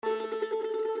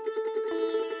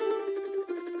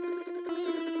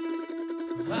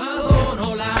Adon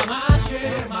Olam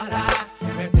asher malach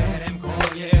בטרם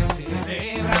כל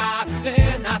יצירה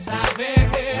לנסה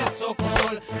וחצו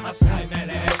כל עשי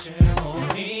מלך שמו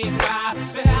נקרא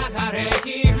ואחרי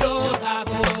קיבלו את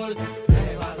הכל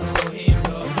לבדו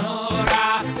ימלוך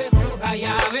נורא והוא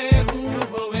היה והוא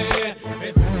גובר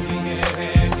והוא יהיה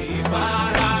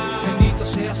ותתברא. Bendito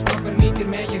seas por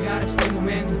permitirme llegar a este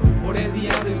momento, por el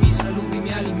día de mi salud y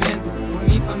mi alimento, por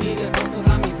mi familia, por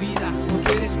toda mi vida,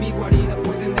 porque eres mi guarida,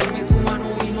 por tenderme tu mano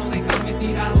y no dejarme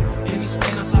tirado en mis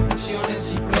penas, aflicciones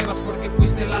y pruebas, porque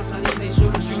fuiste la salida y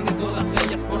solución de todas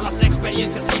ellas, por las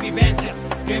experiencias y vivencias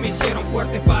que me hicieron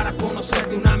fuerte para conocer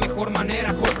de una mejor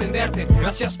manera, comprenderte.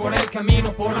 Gracias por el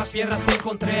camino, por las piedras que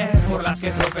encontré, por las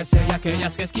que tropecé y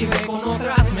aquellas que esquivé, con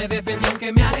otras me defendí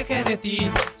aunque me alejé de ti.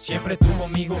 Siempre tú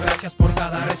conmigo, gracias por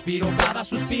cada respiro, cada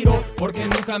suspiro, porque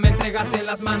nunca me entregaste en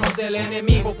las manos del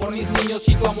enemigo, por mis niños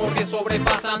y tu amor que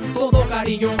sobrepasan todo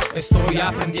cariño. Estoy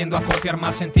aprendiendo a confiar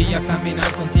más en ti y a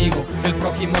caminar contigo. El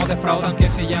prójimo defraudan que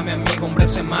se llame amigo,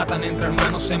 hombres se matan, entre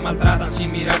hermanos se maltratan,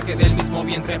 sin mirar que del mismo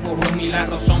vientre por un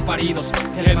milagro son paridos,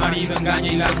 que el marido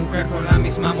engaña y la mujer con la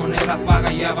misma moneda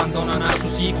paga y abandonan a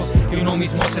sus hijos, que uno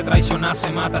mismo se traiciona, se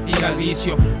mata, tira al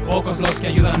vicio. Pocos los que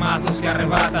ayudan, más los que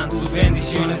arrebatan, tus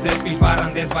bendiciones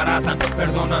despilfarran, desbaratan.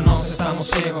 Perdónanos, estamos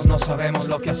ciegos, no sabemos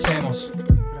lo que hacemos.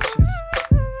 Gracias,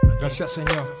 gracias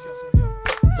Señor.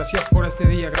 Gracias por este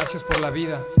día, gracias por la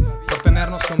vida, por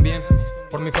tenernos con bien,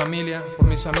 por mi familia, por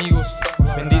mis amigos,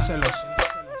 bendícelos.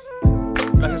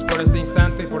 Gracias por este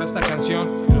instante, por esta canción.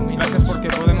 Gracias porque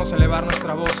podemos elevar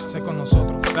nuestra voz, sé con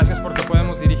nosotros. Gracias porque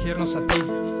podemos dirigirnos a ti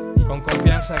con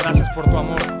confianza. Gracias por tu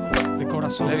amor de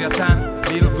corazón. Leviatán,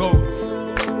 Little Go,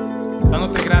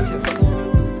 dándote gracias.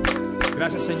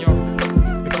 Gracias Señor,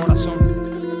 de corazón,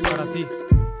 para ti.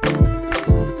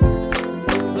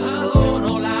 Adon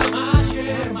Olam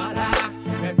asher malach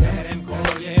בטרם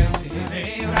כל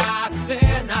יצירה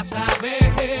לנסה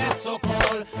וחצו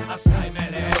כל עשי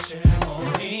מלך שמו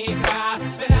נקרא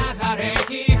ואחרי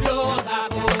קיבלו את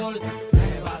הכל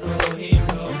לבדו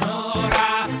ימלוך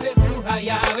נורא והוא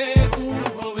היה והוא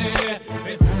גובר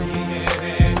והוא יהיה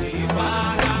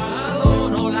ותתברא.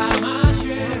 Adon Olam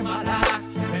asher malach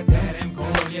בטרם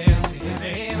כל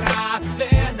יצירה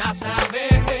לנסה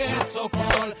וחצו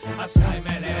כל עשי